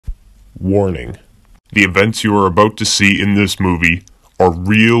Warning. The events you are about to see in this movie are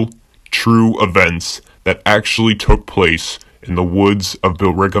real, true events that actually took place in the woods of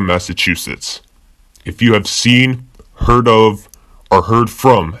Billerica, Massachusetts. If you have seen, heard of, or heard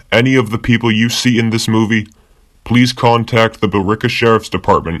from any of the people you see in this movie, please contact the Billerica Sheriff's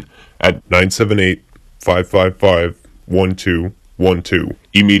Department at 978-555-1212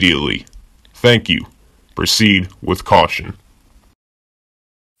 immediately. Thank you. Proceed with caution.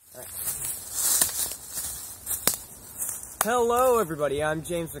 Hello everybody, I'm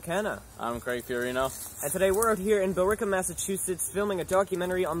James McKenna. I'm Craig Fiorino. And today we're out here in Billerica, Massachusetts filming a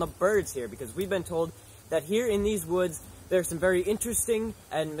documentary on the birds here because we've been told that here in these woods there are some very interesting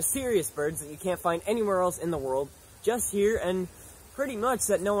and mysterious birds that you can't find anywhere else in the world, just here and pretty much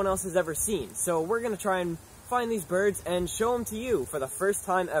that no one else has ever seen. So we're going to try and find these birds and show them to you for the first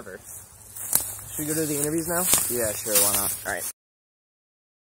time ever. Should we go to the interviews now? Yeah, sure, why not? Alright.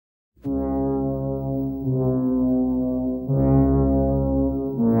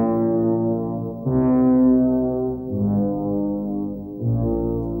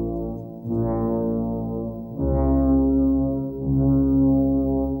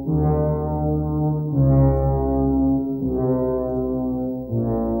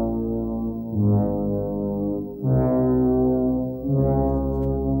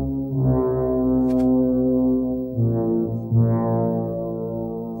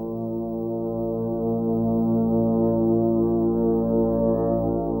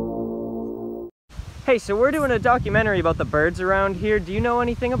 Hey, so we're doing a documentary about the birds around here. Do you know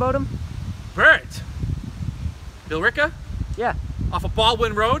anything about them? Birds? Billerica? Yeah. Off of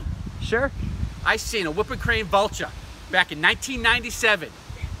Baldwin Road? Sure. I seen a whooping crane vulture back in 1997.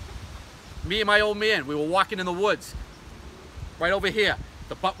 Me and my old man, we were walking in the woods. Right over here,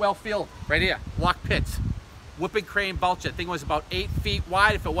 the Butwell Field, right here, Lock Pits. Whooping crane vulture, the thing was about 8 feet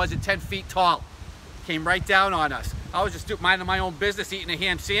wide if it wasn't 10 feet tall. Came right down on us. I was just minding my own business, eating a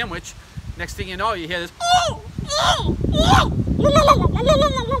ham sandwich. Next thing you know, you hear this,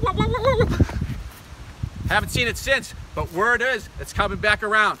 haven't seen it since, but word is, it's coming back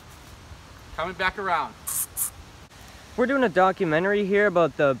around. Coming back around. We're doing a documentary here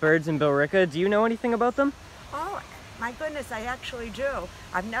about the birds in Billerica. Do you know anything about them? Oh, my goodness, I actually do.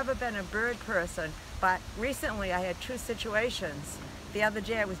 I've never been a bird person, but recently I had two situations. The other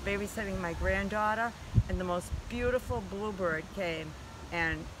day I was babysitting my granddaughter, and the most beautiful bluebird came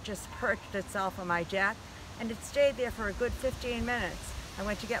and just perched itself on my deck, and it stayed there for a good 15 minutes. I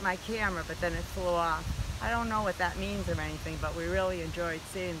went to get my camera, but then it flew off. I don't know what that means or anything, but we really enjoyed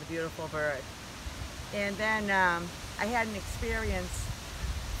seeing the beautiful bird. And then I had an experience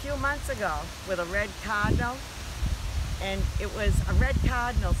a few months ago with a red cardinal, and it was a red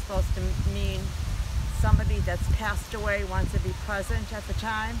cardinal supposed to mean somebody that's passed away wants to be present at the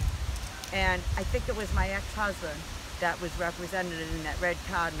time, and I think it was my ex-husband that was represented in that red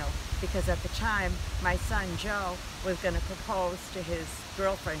cardinal, because at the time my son Joe was going to propose to his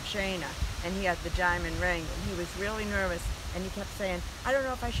girlfriend Shayna, and he had the diamond ring, and he was really nervous, and he kept saying, I don't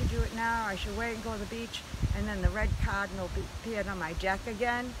know if I should do it now, I should wait and go to the beach. And then the red cardinal appeared on my deck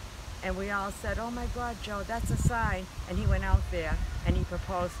again, and we all said, oh my God, Joe, that's a sign. And he went out there and he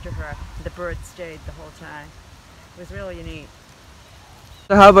proposed to her. The bird stayed the whole time. It was really neat.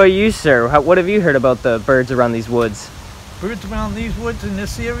 So how about you, sir? What have you heard about the birds around these woods? Birds around these woods in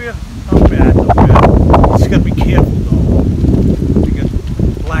this area? Not bad, not bad. Just gotta be careful though. You got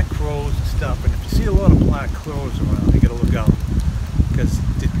black crows and stuff, and if you see a lot of black crows around, you gotta look out. Because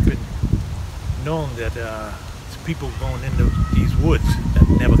it's been known that there's people going into these woods that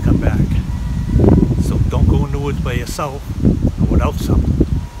never come back. So don't go in the woods by yourself or without something.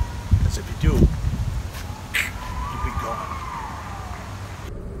 Because if you do, you'll be gone.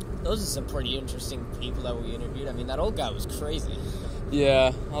 Those are some pretty interesting people that we interviewed. I mean, that old guy was crazy.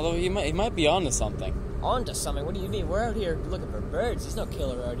 Yeah, although he might be onto something. Onto something? What do you mean? We're out here looking for birds. There's no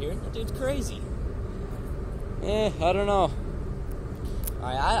killer out here. That dude's crazy. I don't know.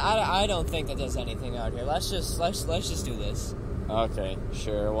 Alright, I don't think that there's anything out here. Let's just do this. Okay,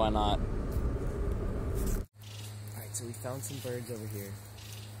 sure, why not? Alright, so we found some birds over here.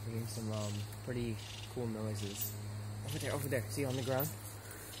 Making some pretty cool noises. Over there. See on the ground?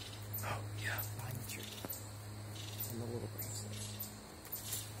 Oh, yeah. Behind the tree. On the little branch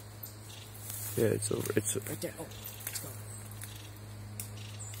Yeah, it's over. It's there. Right there. Oh, let's go.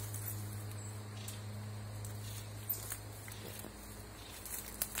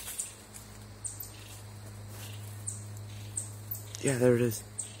 Yeah, there it is.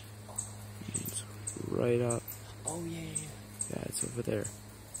 It's right up. Oh, yeah. Yeah, it's over there.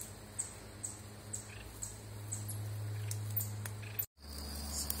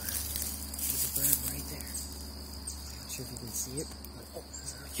 see it? Oh,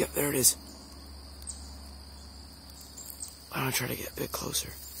 Yep, there it is. I'm gonna try to get a bit closer.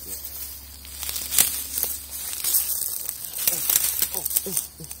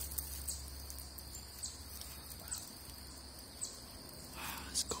 Wow,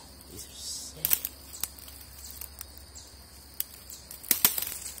 that's cool. these are sick.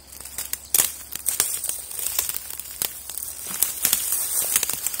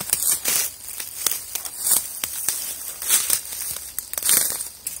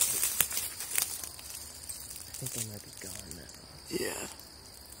 I think they might be gone now. Yeah.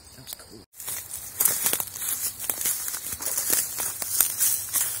 That was cool.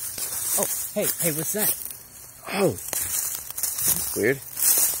 Oh, hey, what's that? Oh. Weird.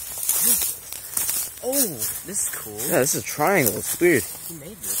 Oh, this is cool. Yeah, this is a triangle. It's weird. Who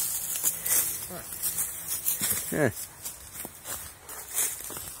made this? Yeah.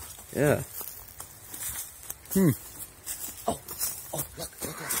 Yeah. Oh, look.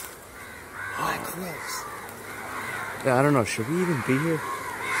 Black crows. Yeah, I don't know. Should we even be here?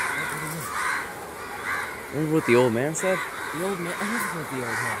 Remember what the old man said? The old man, I never heard the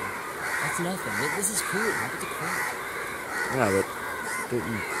old man. That's nothing. This is cool. Look at the crows. Yeah, but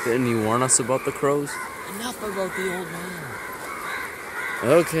didn't he warn us about the crows? Enough about the old man.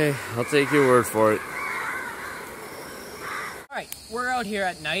 Okay, I'll take your word for it. Alright, we're out here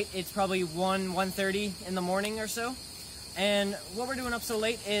at night. It's probably 1:30 in the morning or so. And what we're doing up so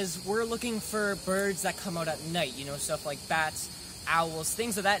late is we're looking for birds that come out at night. You know, stuff like bats, owls,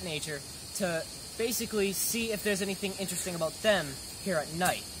 things of that nature, to basically see if there's anything interesting about them here at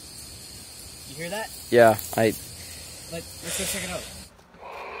night. You hear that? Yeah, Let's go check it out.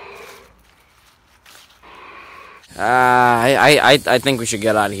 I think we should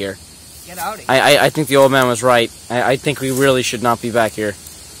get out of here. Get out of here. I think the old man was right. I think we really should not be back here.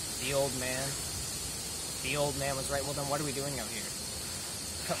 The old man. The old man was right. Well, then what are we doing out here?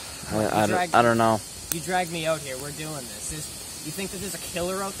 I don't know. You dragged me out here. We're doing this. You think that there's a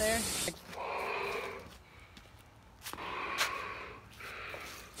killer out there?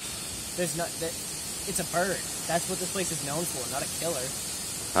 There's not. It's a bird. That's what this place is known for, not a killer.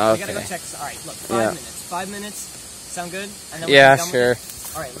 Okay. We gotta go check. All right, look. 5 minutes. 5 minutes. Sound good? And then Yeah, done with sure. it?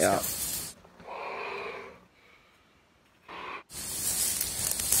 All right, let's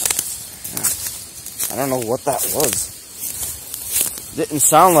go. I don't know what that was. Didn't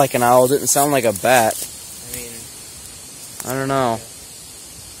sound like an owl. Didn't sound like a bat. I mean, I don't know.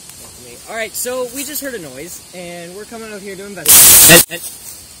 all right. So we just heard a noise, and we're coming out here to investigate. And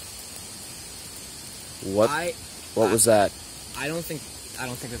What? What was that? I don't think that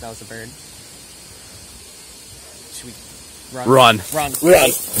was a bird. Should we run? Run. Run.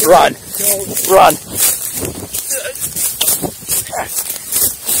 Run. Run. Run.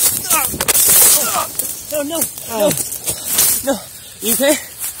 No, no, no, no. You okay?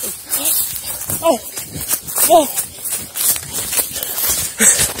 Oh, whoa.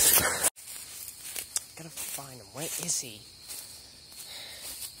 Gotta find him. Where is he?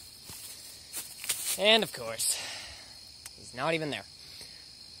 And of course, he's not even there.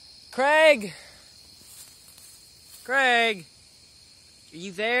 Craig! Craig! Are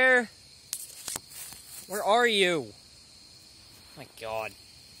you there? Where are you? Oh my God.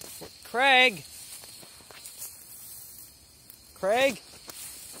 Craig! Craig?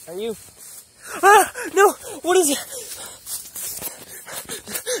 Are you... Ah! No! What is it?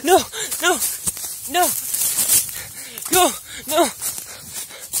 No! No! No! No! No!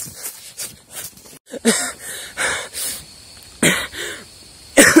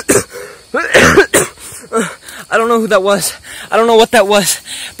 I don't know who that was. I don't know what that was,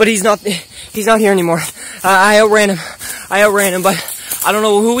 but he's not here anymore. I outran him, but I don't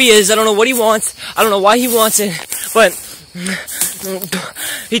know who he is. I don't know what he wants. I don't know why he wants it, but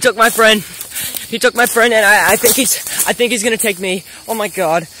he took my friend. He took my friend, and I think he's gonna take me. Oh my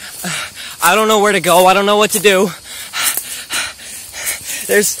God. I don't know where to go. I don't know what to do.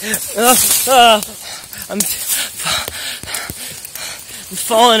 I'm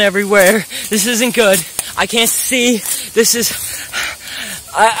falling everywhere. This isn't good. I can't see. This is...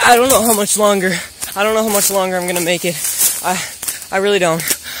 I don't know how much longer. I don't know how much longer I'm gonna make it. I really don't.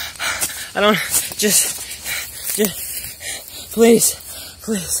 I don't... Just... Please.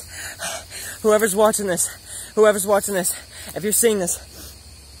 Please. Whoever's watching this, if you're seeing this,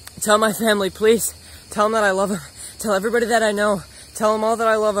 tell my family, please. Tell them that I love them. Tell everybody that I know. Tell them all that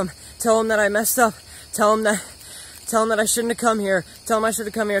I love them. Tell them that I messed up. Tell them that I shouldn't have come here. Tell them I should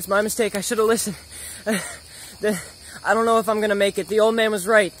have come here. It's my mistake. I should have listened. I don't know if I'm going to make it. The old man was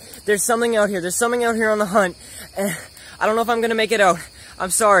right. There's something out here. There's something out here on the hunt. I don't know if I'm going to make it out. I'm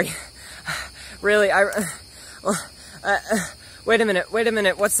sorry. Really, Wait a minute,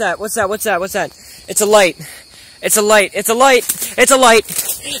 what's that? It's a light. It's a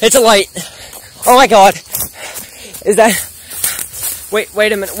light. Oh my god. Is that...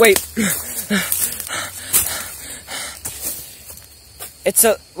 Wait a minute, wait. It's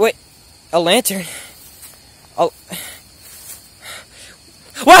a... Wait. A lantern. Oh.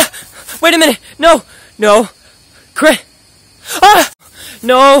 What? Wait a minute. No. Ah!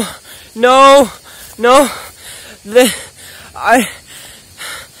 No.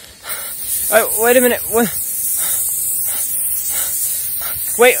 Wait a minute. What?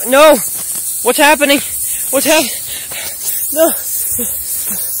 Wait, no. What's happening? No.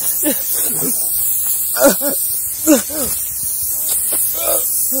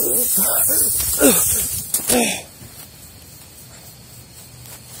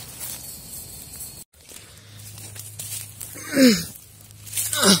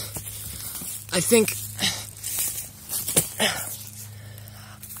 I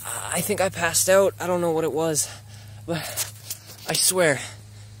think I passed out. I don't know what it was, but I swear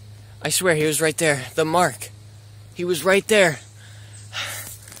he was right there. The mark. He was right there.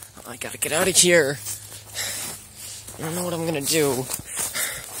 I gotta get out of here. I don't know what I'm gonna do.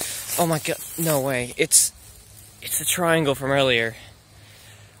 Oh my god, no way. It's the triangle from earlier.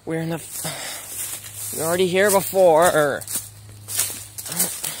 We're already here before.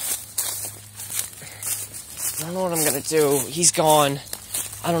 I don't know what I'm gonna do. He's gone.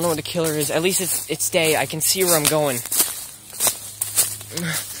 I don't know what the killer is. At least it's day. I can see where I'm going.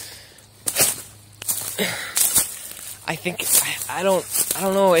 I don't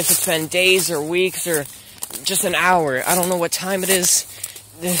know if it's been days or weeks or just an hour. I don't know what time it is.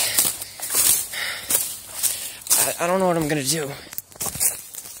 I don't know what I'm gonna do.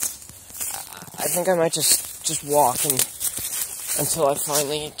 I think I might just walk until I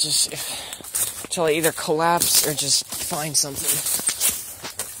finally until I either collapse or just find something.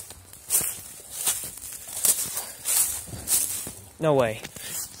 No way.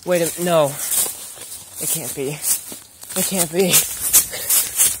 No. It can't be.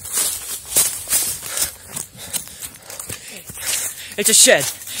 It's a shed.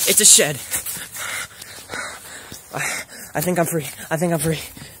 I think I'm free.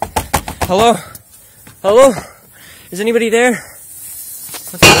 Hello? Is anybody there?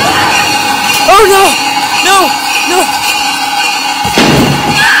 Oh no!